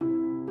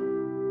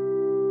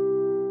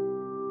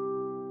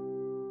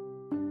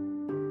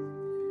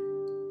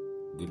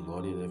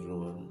morning,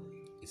 everyone.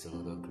 It's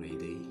another great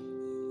day.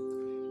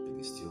 It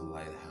is still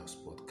Lighthouse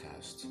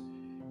Podcast,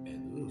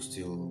 and we're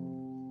still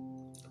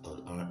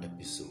on our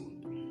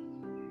episode,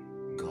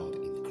 God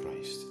in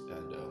Christ.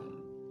 And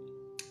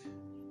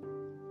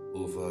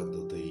over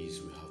the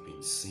days, we have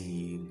been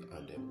seeing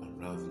and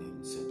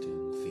unraveling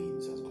certain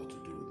things that's got to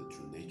do with the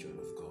true nature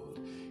of God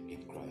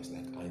in Christ.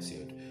 Like I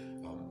said,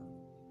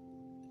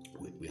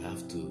 we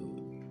have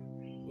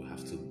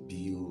to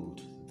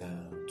build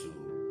down to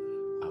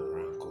our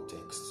anchor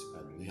text,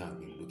 and we have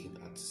been looking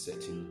at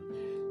certain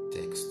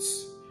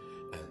texts,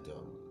 and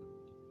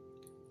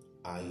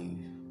I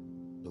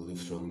believe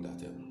strongly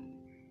that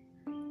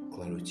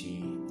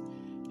clarity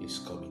is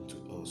coming to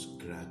us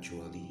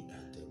gradually,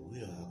 and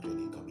we are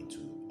actually coming to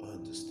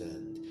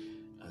understand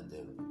and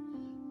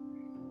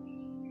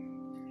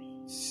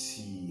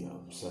see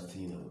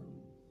certain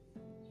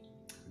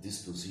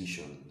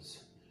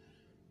dispositions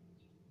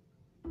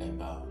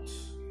about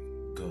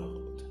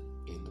God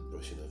in the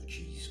person of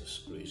Jesus.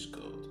 Praise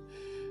God.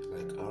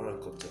 Like our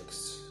anchor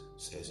text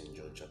says in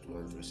John chapter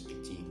 1 verse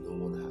 18, no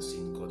one has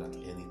seen God at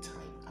any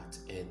time.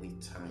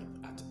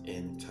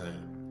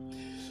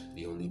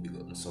 The only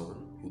begotten Son,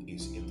 who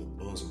is in the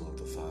bosom of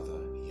the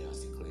Father, he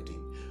has declared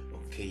him.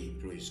 Okay,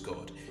 praise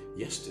God.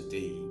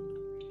 Yesterday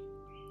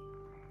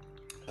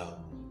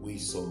we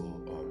saw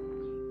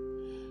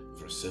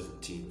verse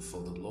 17,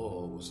 for the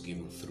law was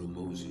given through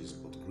Moses,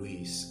 but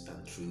grace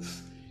and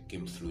truth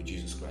came through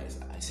Jesus Christ.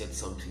 I said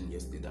something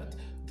yesterday that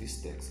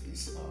this text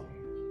is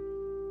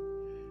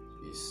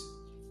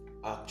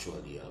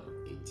actually a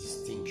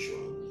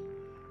distinction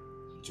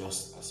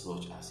just as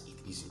much as it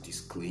is a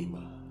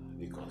disclaimer,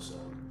 because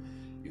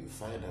you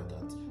find out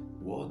that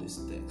what this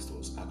text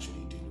was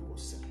actually doing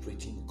was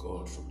separating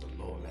God from the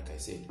law. Like I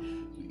said,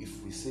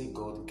 if we say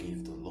God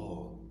gave the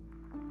law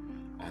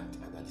and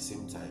at the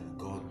same time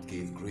God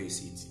gave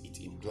grace, it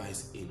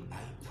implies a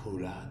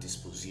bipolar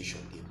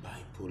disposition, a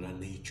bipolar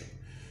nature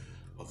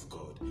of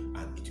God,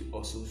 and it will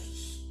also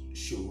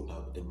show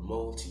a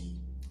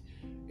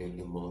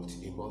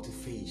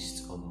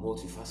multi-faced or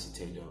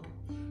multifaceted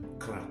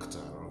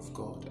character of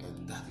God,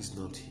 and that is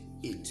not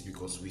it,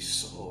 because we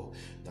saw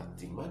that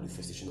the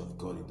manifestation of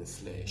God in the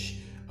flesh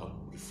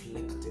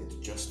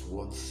reflected just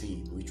one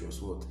thing, which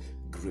was what?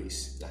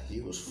 Grace. That he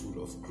was full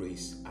of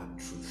grace and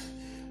truth.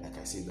 Like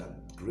I said,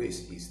 that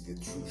grace is the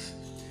truth.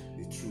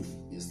 The truth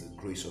is the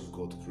grace of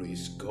God.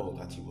 Praise God,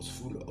 that he was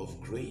full of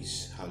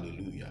grace.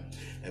 Hallelujah.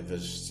 And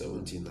verse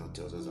 17 now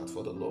tells us that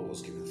for the law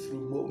was given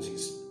through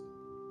Moses.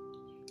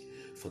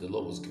 For the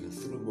law was given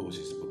through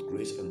Moses, but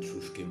grace and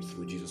truth came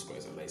through Jesus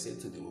Christ. And I said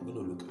today we're going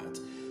to look at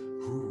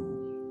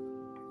who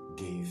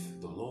gave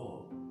the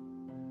law,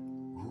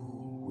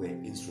 who were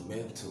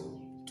instrumental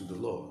to the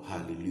law.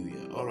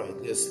 Hallelujah. All right,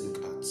 let's look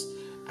at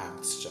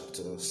Acts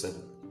chapter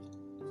 7.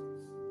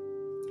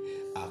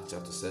 Acts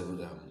chapter 7.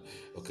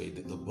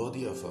 The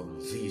body of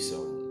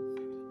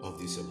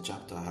this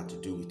chapter had to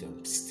do with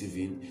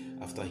Stephen,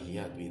 after he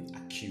had been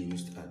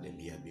accused and then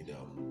he had been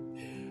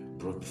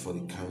brought before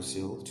the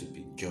council to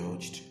be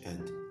judged,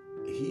 and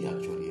he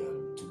actually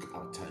took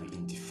out time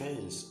in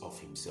defense of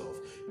himself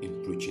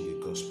in preaching the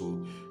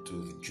gospel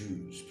to the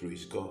Jews.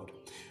 Praise God.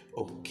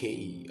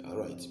 Okay, all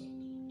right.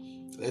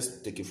 Let's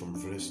take it from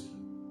verse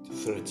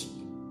 30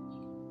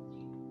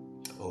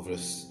 or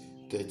verse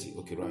 30.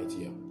 Okay, right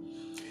here.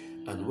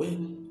 And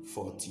when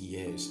 40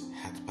 years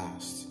had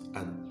passed,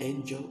 an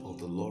angel of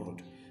the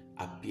Lord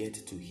appeared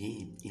to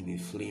him in a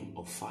flame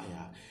of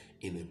fire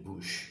in a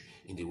bush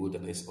in the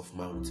wilderness of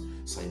Mount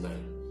Sinai.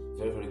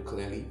 Very, very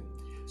clearly.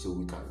 So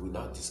we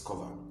now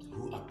discover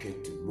who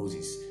appeared to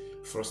Moses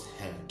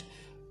firsthand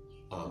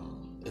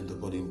in the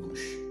burning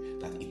bush,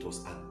 that it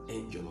was an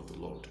angel of the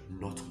Lord,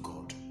 not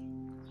God.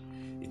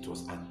 It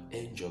was an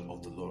angel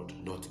of the Lord,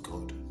 not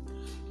God.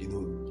 You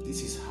know,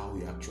 this is how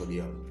we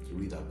actually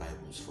read our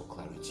Bibles for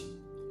clarity,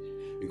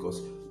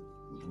 because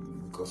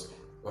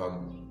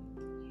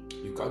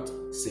you can't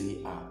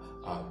say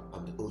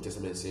the Old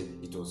Testament said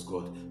it was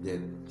God,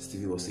 then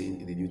Stephen was saying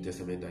in the New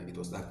Testament that it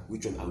was that.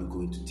 Which one are we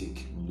going to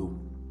take? No.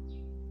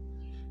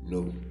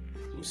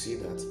 You see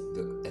that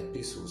the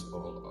epistles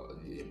or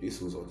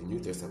the New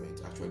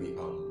Testament actually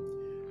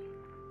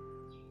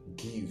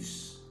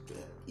gives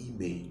the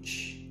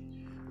image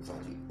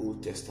that the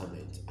Old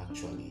Testament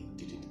actually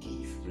didn't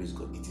give. Praise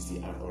God. It is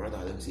the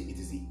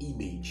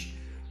image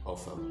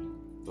of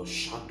the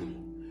shadow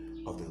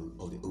of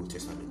the Old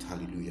Testament.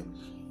 Hallelujah.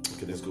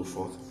 Okay, let's go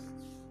forth.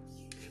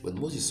 When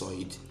Moses saw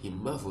it, he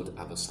marveled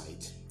at the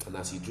sight, and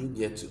as he drew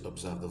near to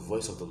observe, the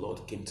voice of the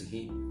Lord came to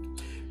him.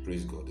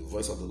 Praise God. The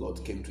voice of the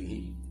Lord came to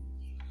him,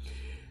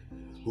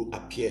 who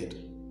appeared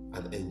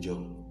an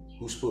angel,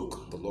 who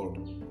spoke the Lord,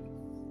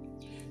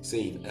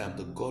 saying, I am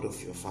the God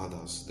of your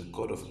fathers, the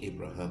God of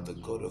Abraham, the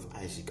God of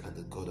Isaac, and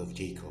the God of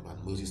Jacob.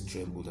 And Moses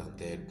trembled and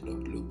dared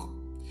not look.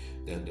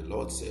 Then the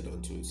Lord said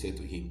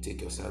to him,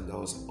 take your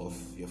sandals off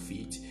your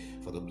feet,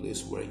 for the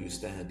place where you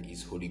stand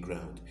is holy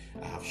ground.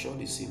 I have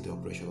surely seen the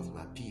oppression of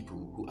my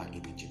people who are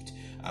in Egypt.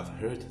 I have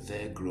heard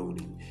their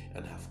groaning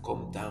and have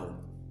come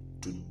down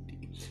to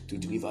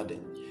deliver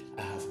them.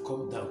 I have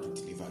come down to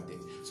deliver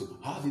them. So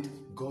how did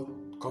God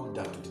come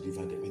down to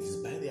deliver them? It is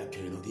by the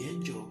appearing of the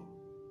angel.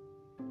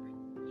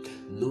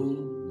 No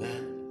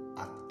man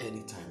at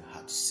any time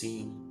had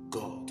seen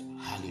God.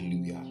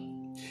 Hallelujah.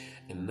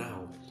 And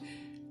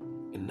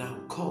now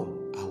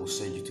come, I will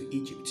send you to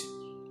Egypt.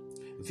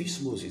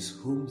 This Moses,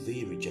 whom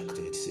they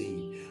rejected,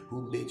 saying,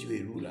 who made you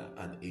a ruler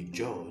and a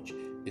judge,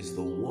 is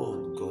the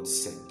one God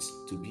sent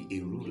to be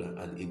a ruler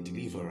and a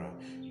deliverer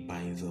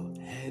by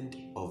the hand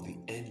of the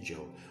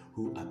angel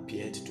who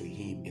appeared to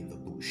him in the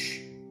bush.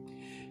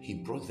 He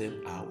brought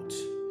them out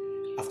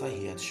after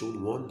he had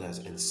shown wonders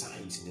and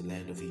signs in the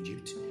land of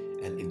Egypt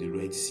and in the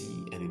Red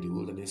Sea and in the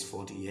wilderness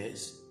 40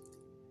 years.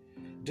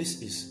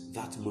 This is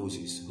that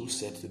Moses who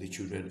said to the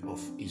children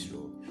of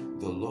Israel,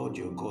 the Lord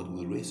your God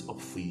will raise up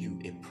for you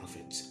a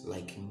prophet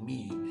like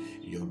me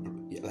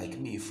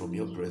from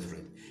your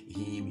brethren.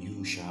 Him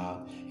you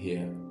shall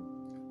hear.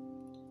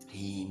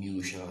 Him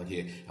you shall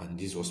hear. And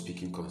this was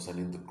speaking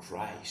concerning the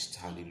Christ.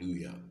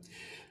 Hallelujah.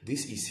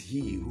 This is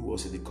he who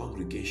was in the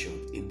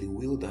congregation in the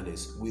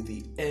wilderness with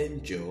the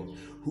angel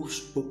who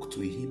spoke to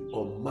him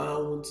on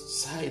Mount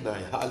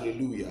Sinai.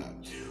 Hallelujah.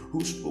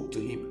 Who spoke to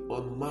him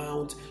on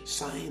Mount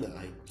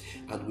Sinai,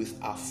 and with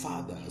our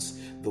fathers,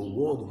 the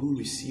one who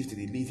received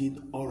the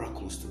living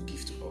oracles to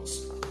give to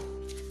us.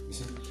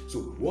 Listen. So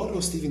what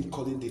was Stephen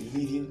calling the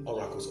living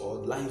oracles or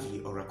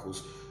lively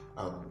oracles?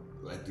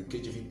 Like the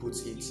KJV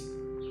puts it,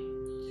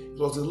 it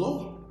was the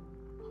law,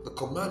 the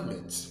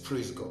commandments.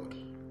 Praise God.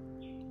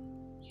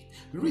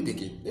 Read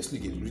again. Let's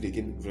read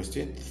again. Verse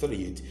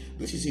 38.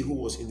 This is he who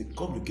was in the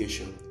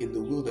congregation in the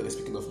wilderness,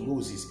 speaking of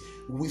Moses,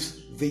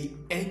 with the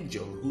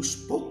angel who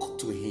spoke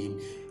to him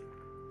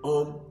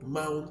on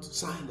Mount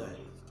Sinai.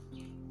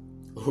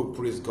 Oh,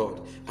 praise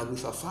God. And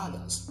with our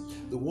fathers,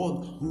 the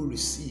one who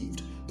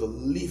received the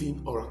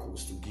living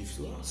oracles to give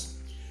to us.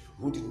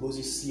 Who did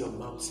Moses see on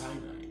Mount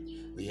Sinai?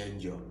 The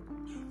angel.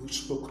 Who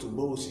spoke to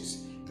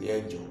Moses? The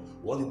angel.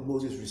 What did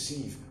Moses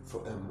receive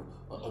from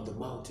on the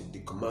mountain? The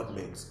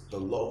commandments, the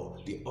law,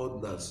 the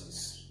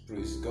ordinances.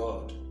 Praise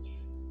God.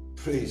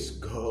 Praise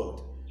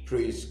God.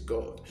 Praise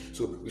God.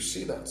 So we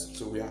see that.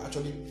 So we are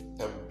actually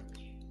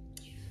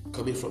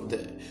coming from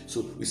there.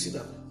 So we see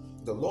that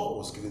the law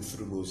was given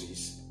through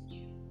Moses.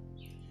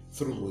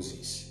 Through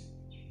Moses.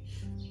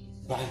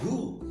 By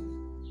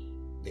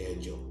who? The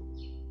angel.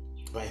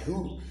 By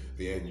who?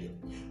 The angel.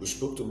 Who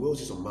spoke to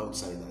Moses on Mount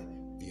Sinai?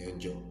 The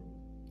angel.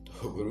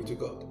 Oh, glory to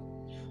God.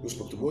 Who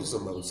spoke to Moses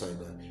on Mount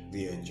Sinai?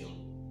 The angel.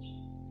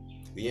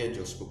 The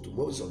angel spoke to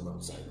Moses on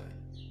Mount Sinai.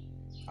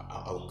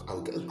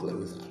 I'll get clear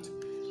with that.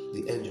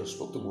 The angel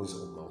spoke to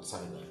Moses on Mount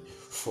Sinai.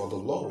 For the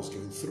law was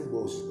given through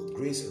Moses, but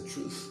grace and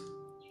truth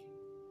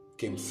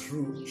came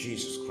through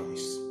Jesus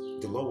Christ.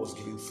 The law was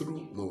given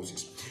through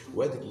Moses.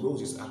 Where did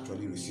Moses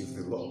actually receive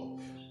the law?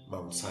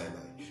 Mount Sinai.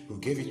 Who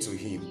gave it to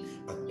him?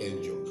 An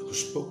angel. Who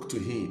spoke to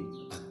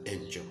him? An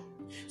angel.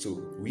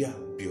 So we are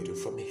building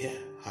from here.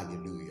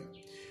 Hallelujah.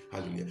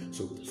 Hallelujah.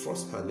 So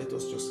first hand, let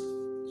us just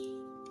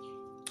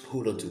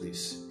hold on to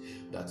this,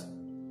 that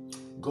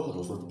God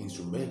was not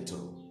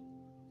instrumental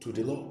to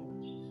the law.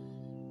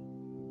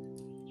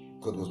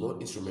 God was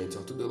not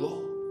instrumental to the law.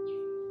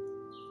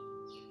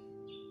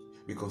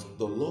 Because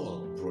the law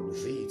brought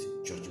with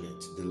it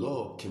judgment. The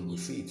law came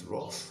with it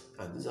wrath.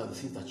 And these are the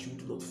things that you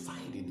do not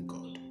find in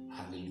God.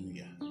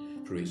 Hallelujah.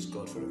 Praise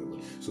God forever.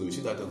 So you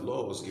see that the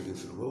law was given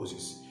through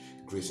Moses.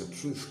 Grace and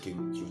truth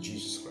came through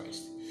Jesus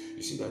Christ.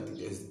 You see that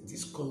there's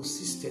this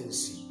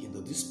consistency in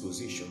the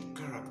disposition,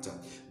 character,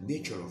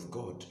 nature of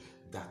God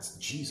that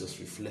Jesus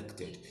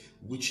reflected,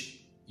 which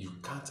you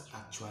can't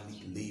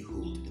actually lay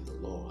hold in the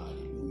law.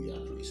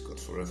 Hallelujah. Praise God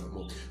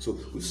forevermore. So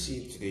we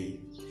see today,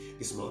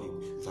 this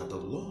morning, that the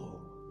law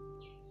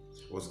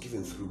was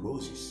given through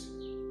Moses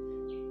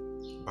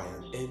by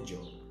an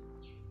angel.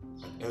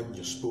 An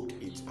angel spoke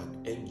it,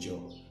 an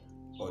angel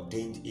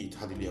ordained it.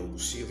 Hallelujah. We'll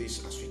see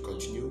this as we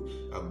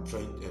continue.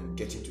 I'm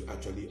getting to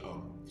actually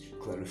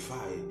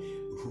clarify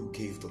who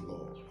gave the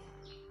law.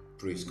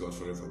 Praise God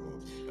forevermore.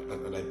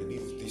 And I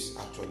believe this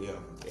actually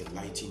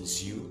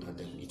enlightens you, and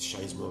then it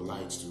shines more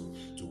light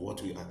to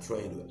what we are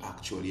trying to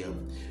actually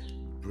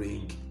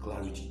bring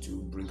clarity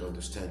to, bring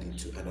understanding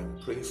to. And I'm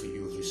praying for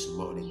you this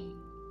morning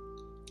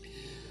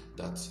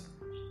that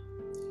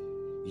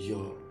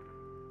your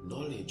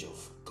knowledge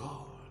of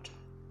God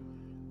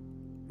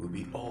will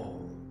be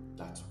all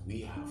that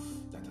we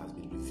have, that has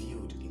been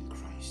revealed in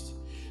Christ,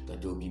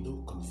 that there will be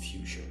no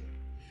confusion,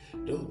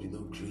 there will be no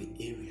gray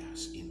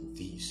areas in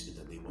this, in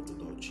the name of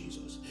the Lord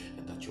Jesus,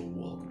 and that your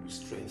walk will be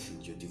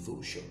strengthened, your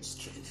devotion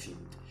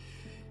strengthened,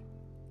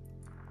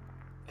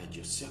 and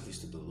your service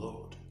to the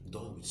Lord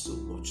done with so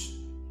much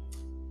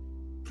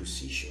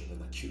precision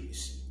and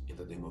accuracy, in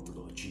the name of the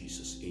Lord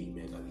Jesus.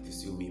 Amen. And it is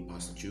still me,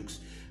 Pastor Jukes,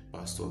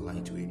 Pastor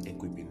Lightweight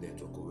Equipping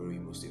Network, Owerri,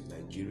 Imo State,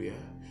 Nigeria.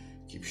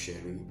 Keep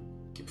sharing,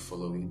 keep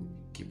following,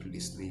 keep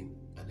listening,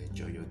 and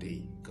enjoy your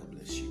day. God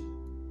bless you.